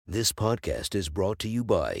This podcast is brought to you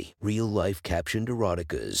by Real Life Captioned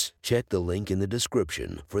Eroticas. Check the link in the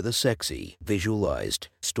description for the sexy, visualized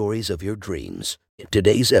stories of your dreams.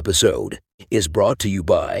 Today's episode is brought to you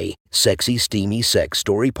by Sexy Steamy Sex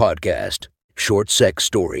Story Podcast. Short sex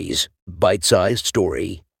stories, bite-sized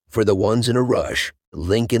story for the ones in a rush.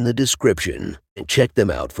 Link in the description. Check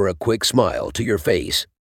them out for a quick smile to your face.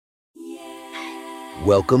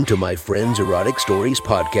 Welcome to my friend's Erotic Stories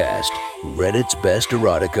podcast, Reddit's Best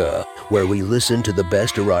Erotica, where we listen to the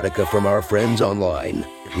best erotica from our friends online.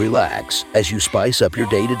 Relax as you spice up your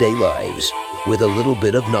day-to-day lives with a little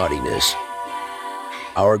bit of naughtiness.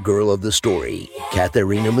 Our girl of the story,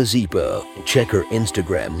 Katharina Mazepa. Check her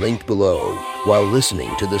Instagram linked below while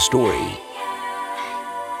listening to the story.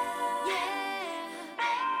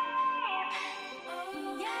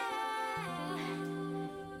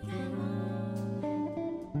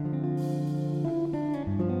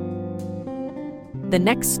 The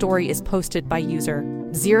next story is posted by user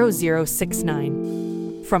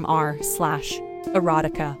 0069 from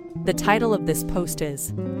r/erotica. The title of this post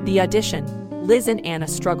is The Audition. Liz and Anna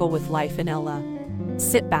struggle with life in LA.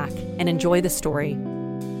 Sit back and enjoy the story.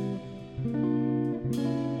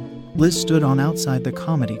 Liz stood on outside the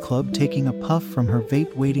comedy club taking a puff from her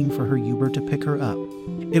vape, waiting for her Uber to pick her up.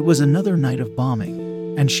 It was another night of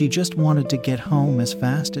bombing, and she just wanted to get home as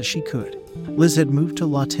fast as she could. Liz had moved to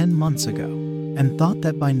LA 10 months ago and thought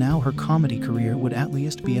that by now her comedy career would at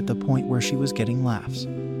least be at the point where she was getting laughs.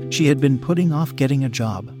 She had been putting off getting a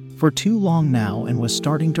job for too long now and was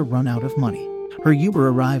starting to run out of money. Her Uber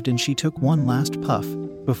arrived and she took one last puff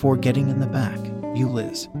before getting in the back. "You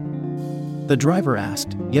Liz?" the driver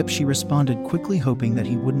asked. "Yep," she responded quickly, hoping that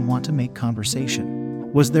he wouldn't want to make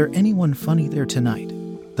conversation. "Was there anyone funny there tonight?"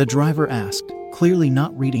 the driver asked, clearly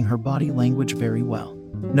not reading her body language very well.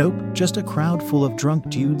 "Nope, just a crowd full of drunk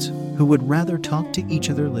dudes who would rather talk to each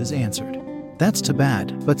other," Liz answered. "That's too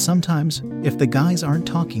bad, but sometimes, if the guys aren't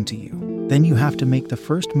talking to you, then you have to make the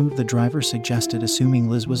first move," the driver suggested, assuming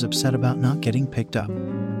Liz was upset about not getting picked up.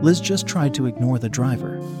 Liz just tried to ignore the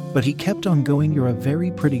driver, but he kept on going. "You're a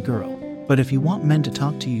very pretty girl, but if you want men to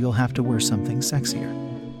talk to you, you'll have to wear something sexier.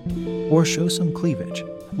 Or show some cleavage."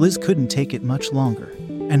 Liz couldn't take it much longer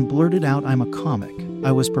and blurted out, "I'm a comic.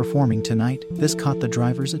 I was performing tonight." This caught the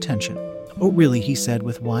driver's attention. "Oh really?" he said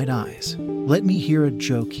with wide eyes. "Let me hear a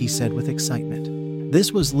joke," he said with excitement.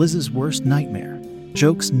 This was Liz's worst nightmare.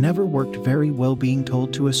 Jokes never worked very well being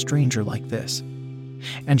told to a stranger like this.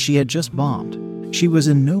 And she had just bombed. She was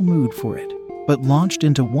in no mood for it, but launched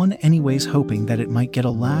into one anyways, hoping that it might get a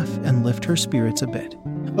laugh and lift her spirits a bit.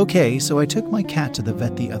 "Okay, so I took my cat to the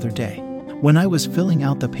vet the other day. When I was filling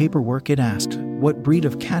out the paperwork, it asked what breed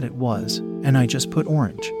of cat it was, and I just put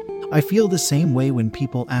orange. I feel the same way when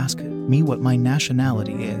people ask me what my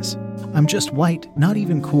nationality is. I'm just white, not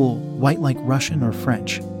even cool, white like Russian or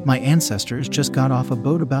French. My ancestors just got off a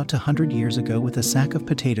boat about 100 years ago with a sack of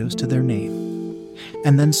potatoes to their name.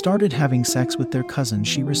 And then started having sex with their cousins,"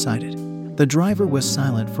 she recited. The driver was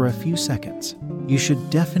silent for a few seconds. "You should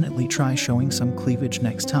definitely try showing some cleavage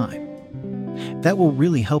next time. That will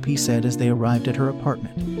really help," he said as they arrived at her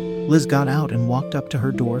apartment. Liz got out and walked up to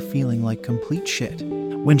her door feeling like complete shit.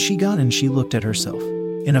 When she got in, she looked at herself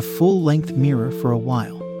in a full-length mirror for a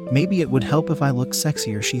while. "Maybe it would help if I looked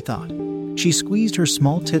sexier," she thought. She squeezed her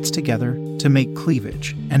small tits together to make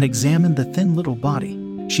cleavage and examined the thin little body.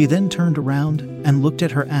 She then turned around and looked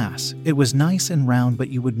at her ass. It was nice and round, but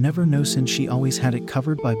you would never know since she always had it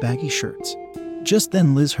covered by baggy shirts. Just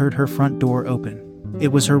then Liz heard her front door open.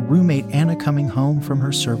 It was her roommate Anna coming home from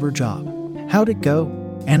her server job. "How'd it go?"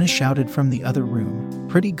 Anna shouted from the other room.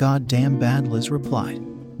 "Pretty goddamn bad," Liz replied.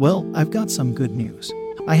 "Well, I've got some good news.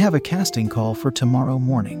 I have a casting call for tomorrow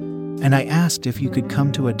morning, and I asked if you could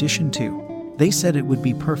come to audition too. They said it would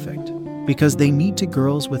be perfect, because they need two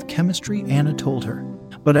girls with chemistry," Anna told her.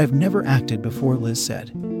 "But I've never acted before," Liz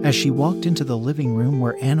said, as she walked into the living room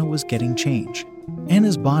where Anna was getting changed.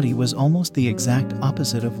 Anna's body was almost the exact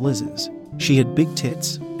opposite of Liz's. She had big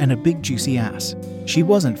tits and a big juicy ass. She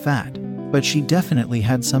wasn't fat, but she definitely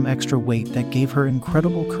had some extra weight that gave her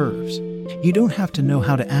incredible curves. "You don't have to know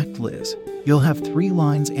how to act, Liz. You'll have 3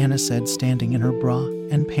 lines," Anna said, standing in her bra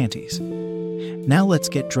and panties. "Now let's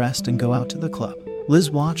get dressed and go out to the club." Liz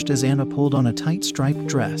watched as Anna pulled on a tight striped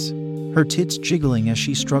dress, her tits jiggling as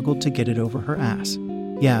she struggled to get it over her ass.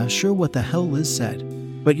 "Yeah, sure, what the hell," Liz said.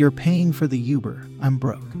 "But you're paying for the Uber. I'm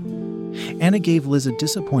broke." Anna gave Liz a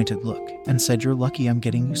disappointed look and said, "You're lucky I'm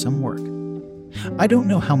getting you some work. I don't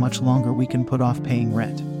know how much longer we can put off paying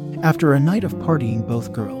rent." After a night of partying,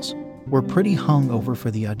 both girls were pretty hung over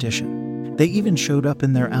for the audition. They even showed up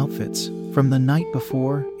in their outfits from the night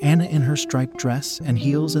before, Anna in her striped dress and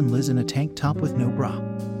heels and Liz in a tank top with no bra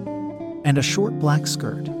and a short black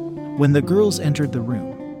skirt. When the girls entered the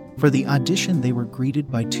room for the audition, they were greeted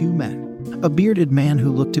by two men, a bearded man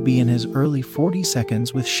who looked to be in his early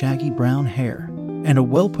 40s with shaggy brown hair, and a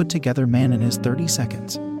well-put-together man in his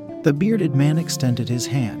 30s. The bearded man extended his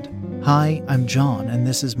hand. "Hi, I'm John, and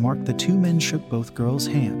this is Mark." The two men shook both girls'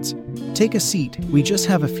 hands. "Take a seat, we just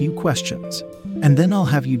have a few questions. And then I'll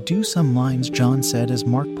have you do some lines," John said as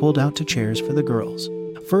Mark pulled out two chairs for the girls.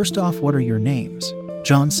 "First off, what are your names?"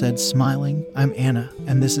 John said, smiling. "I'm Anna,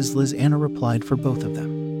 and this is Liz." Anna replied for both of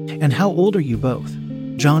them. "And how old are you both?"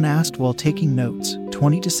 John asked while taking notes.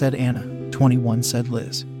 22, said Anna. 21, said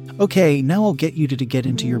Liz. "Okay, now I'll get you to get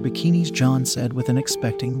into your bikinis," John said with an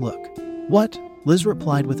expecting look. "What?" Liz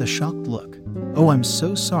replied with a shocked look. "Oh, I'm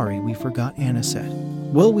so sorry, we forgot," Anna said.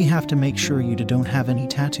 "Well, we have to make sure you don't have any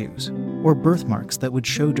tattoos or birthmarks that would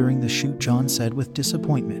show during the shoot," John said with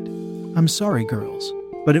disappointment. "I'm sorry, girls,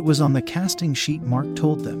 but it was on the casting sheet," Mark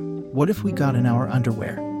told them. "What if we got in our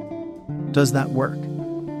underwear? Does that work?"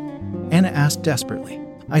 Anna asked desperately.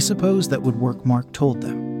 "I suppose that would work," Mark told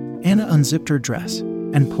them. Anna unzipped her dress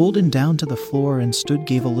and pulled it down to the floor and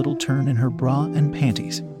gave a little turn in her bra and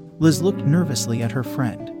panties. Liz looked nervously at her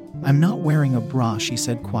friend. "I'm not wearing a bra," she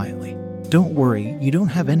said quietly. "Don't worry, you don't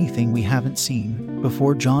have anything we haven't seen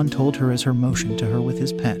before," John told her as he motioned to her with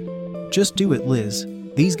his pen. "Just do it, Liz.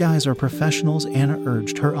 These guys are professionals," Anna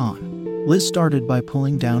urged her on. Liz started by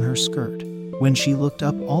pulling down her skirt. When she looked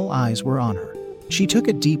up, all eyes were on her. She took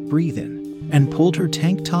a deep breath in and pulled her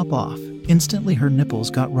tank top off. Instantly her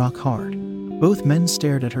nipples got rock hard. Both men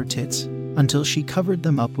stared at her tits until she covered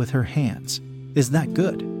them up with her hands. "Is that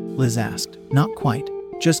good?" Liz asked. "Not quite.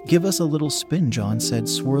 Just give us a little spin," John said,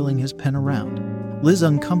 swirling his pen around. Liz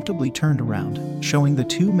uncomfortably turned around, showing the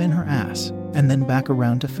two men her ass, and then back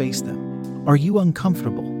around to face them. "Are you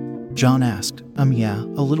uncomfortable?" John asked. Yeah,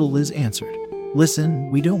 a little," Liz answered.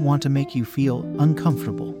 "Listen, we don't want to make you feel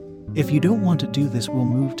uncomfortable. If you don't want to do this, we'll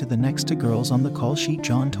move to the next two girls on the call sheet,"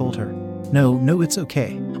 John told her. No, it's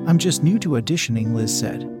okay. I'm just new to auditioning," Liz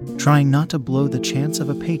said, trying not to blow the chance of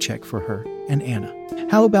a paycheck for her and Anna.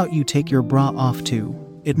 "How about you take your bra off too?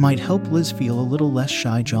 It might help Liz feel a little less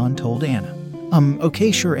shy," John told Anna.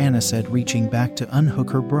 Okay, sure," Anna said, reaching back to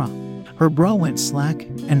unhook her bra. Her bra went slack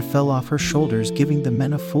and fell off her shoulders, giving the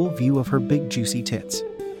men a full view of her big juicy tits.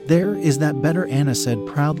 "There, is that better?" Anna said,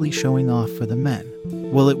 proudly showing off for the men.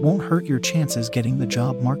 "Well, it won't hurt your chances getting the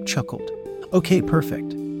job," Mark chuckled. "Okay,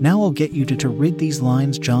 perfect. Now I'll get you to read these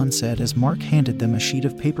lines," John said as Mark handed them a sheet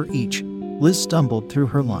of paper each. Liz stumbled through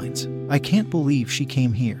her lines. "I can't believe she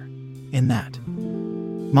came here in that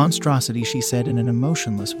monstrosity," she said in an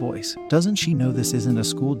emotionless voice. "Doesn't she know this isn't a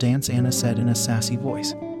school dance?" Anna said in a sassy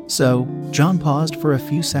voice. "So," John paused for a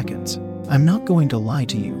few seconds. "I'm not going to lie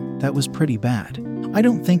to you, that was pretty bad. I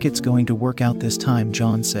don't think it's going to work out this time,"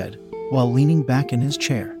 John said, while leaning back in his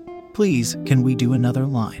chair. "Please, can we do another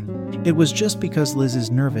line?" "It was just because Liz is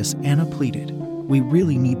nervous," Anna pleaded. "We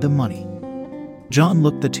really need the money." John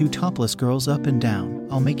looked the two topless girls up and down.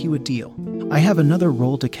 "I'll make you a deal. I have another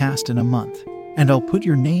role to cast in a month, and I'll put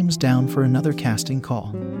your names down for another casting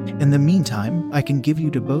call. In the meantime, I can give you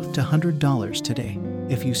to both $100 today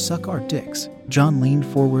if you suck our dicks." John leaned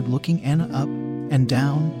forward, looking Anna up and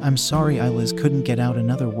down. "I'm sorry," Liz couldn't get out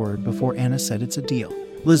another word before Anna said, "It's a deal."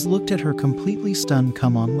 Liz looked at her completely stunned.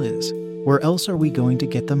 "Come on, Liz. Where else are we going to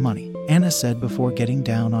get the money?" Anna said before getting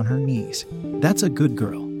down on her knees. "That's a good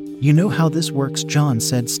girl. You know how this works," John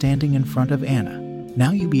said, standing in front of Anna.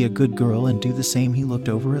 "Now you be a good girl and do the same." He looked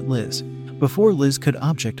over at Liz. Before Liz could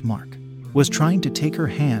object, Mark was trying to take her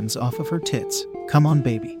hands off of her tits. "Come on,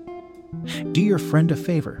 baby. Do your friend a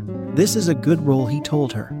favor. This is a good role," he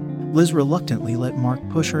told her. Liz reluctantly let Mark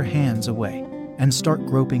push her hands away and start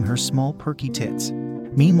groping her small perky tits.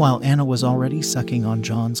 Meanwhile, Anna was already sucking on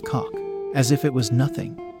John's cock, as if it was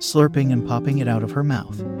nothing, slurping and popping it out of her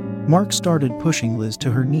mouth. Mark started pushing Liz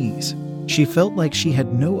to her knees. She felt like she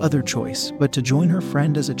had no other choice but to join her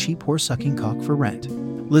friend as a cheap whore sucking cock for rent.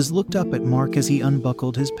 Liz looked up at Mark as he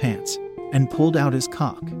unbuckled his pants and pulled out his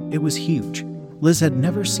cock. It was huge. Liz had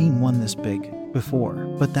never seen one this big before,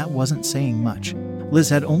 but that wasn't saying much. Liz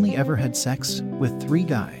had only ever had sex with 3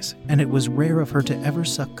 guys, and it was rare of her to ever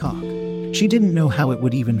suck cock. She didn't know how it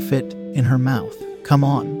would even fit in her mouth. "Come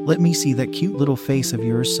on, let me see that cute little face of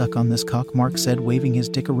yours suck on this cock," Mark said, waving his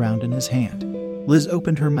dick around in his hand. Liz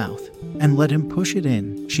opened her mouth and let him push it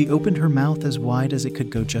in. She opened her mouth as wide as it could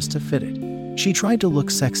go just to fit it. She tried to look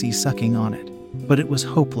sexy sucking on it, but it was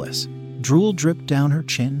hopeless. Drool dripped down her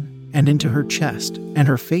chin and into her chest, and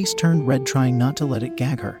her face turned red, trying not to let it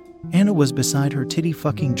gag her. Anna was beside her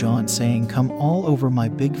titty-fucking John saying, "Come all over my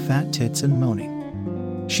big fat tits," and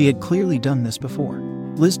moaning. She had clearly done this before.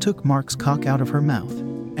 Liz took Mark's cock out of her mouth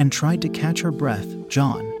and tried to catch her breath.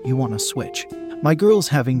 "John, you want to switch?" "My girl's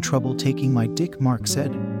having trouble taking my dick," Mark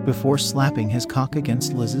said, before slapping his cock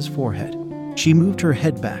against Liz's forehead. She moved her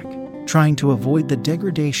head back, trying to avoid the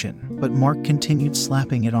degradation, but Mark continued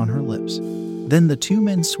slapping it on her lips. Then the two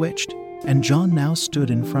men switched, and John now stood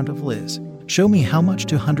in front of Liz. "Show me how much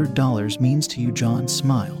 $200 means to you," John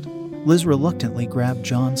smiled. Liz reluctantly grabbed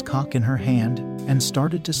John's cock in her hand and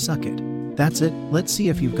started to suck it. "That's it, let's see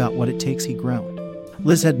if you've got what it takes," he groaned.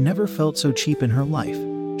 Liz had never felt so cheap in her life.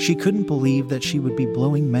 She couldn't believe that she would be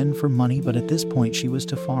blowing men for money, but at this point she was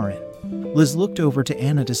too far in. Liz looked over to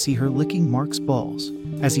Anna to see her licking Mark's balls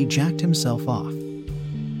as he jacked himself off.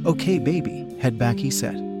 "Okay, baby, head back," he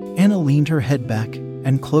said. Anna leaned her head back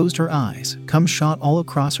and closed her eyes. Cum shot all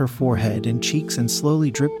across her forehead and cheeks and slowly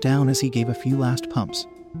dripped down as he gave a few last pumps.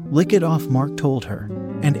 "Lick it off," Mark told her,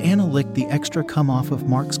 and Anna licked the extra cum off of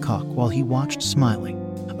Mark's cock while he watched, smiling.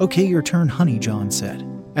 "Okay, your turn, honey," John said,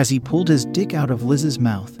 as he pulled his dick out of Liz's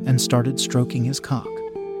mouth and started stroking his cock.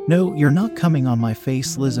 "No, you're not coming on my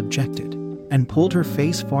face," Liz objected, and pulled her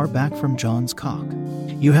face far back from John's cock.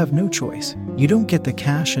 "You have no choice. You don't get the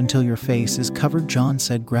cash until your face is covered," John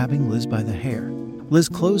said, grabbing Liz by the hair. Liz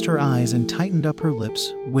closed her eyes and tightened up her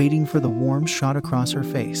lips, waiting for the warm shot across her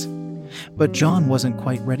face. But John wasn't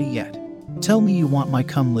quite ready yet. "Tell me you want my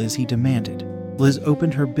cum, Liz," he demanded. Liz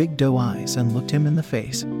opened her big doe eyes and looked him in the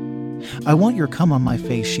face. "I want your cum on my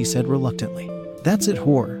face," she said reluctantly. "That's it,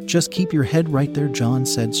 whore. Just keep your head right there," John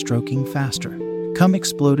said, stroking faster. Cum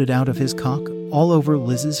exploded out of his cock all over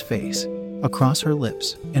Liz's face, across her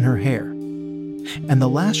lips, in her hair. And the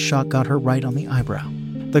last shot got her right on the eyebrow.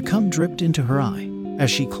 The cum dripped into her eye as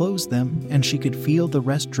she closed them, and she could feel the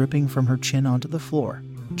rest dripping from her chin onto the floor.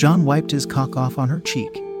 John wiped his cock off on her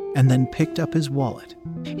cheek and then picked up his wallet.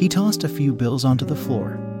 He tossed a few bills onto the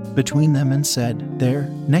floor between them and said, "There,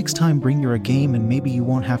 next time bring your A game and maybe you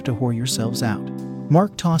won't have to whore yourselves out."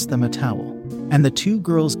 Mark tossed them a towel, and the two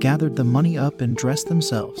girls gathered the money up and dressed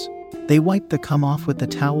themselves. They wiped the cum off with the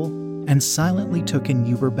towel and silently took an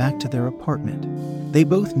Uber back to their apartment. They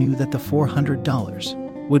both knew that the $400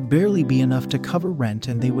 would barely be enough to cover rent,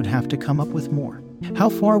 and they would have to come up with more. How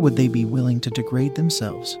far would they be willing to degrade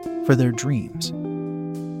themselves for their dreams?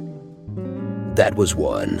 That was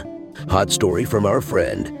one hot story from our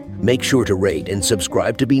friend. Make sure to rate and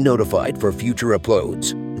subscribe to be notified for future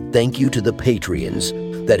uploads. Thank you to the Patreons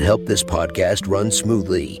that help this podcast run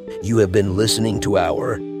smoothly. You have been listening to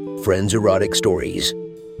our Friends Erotic Stories.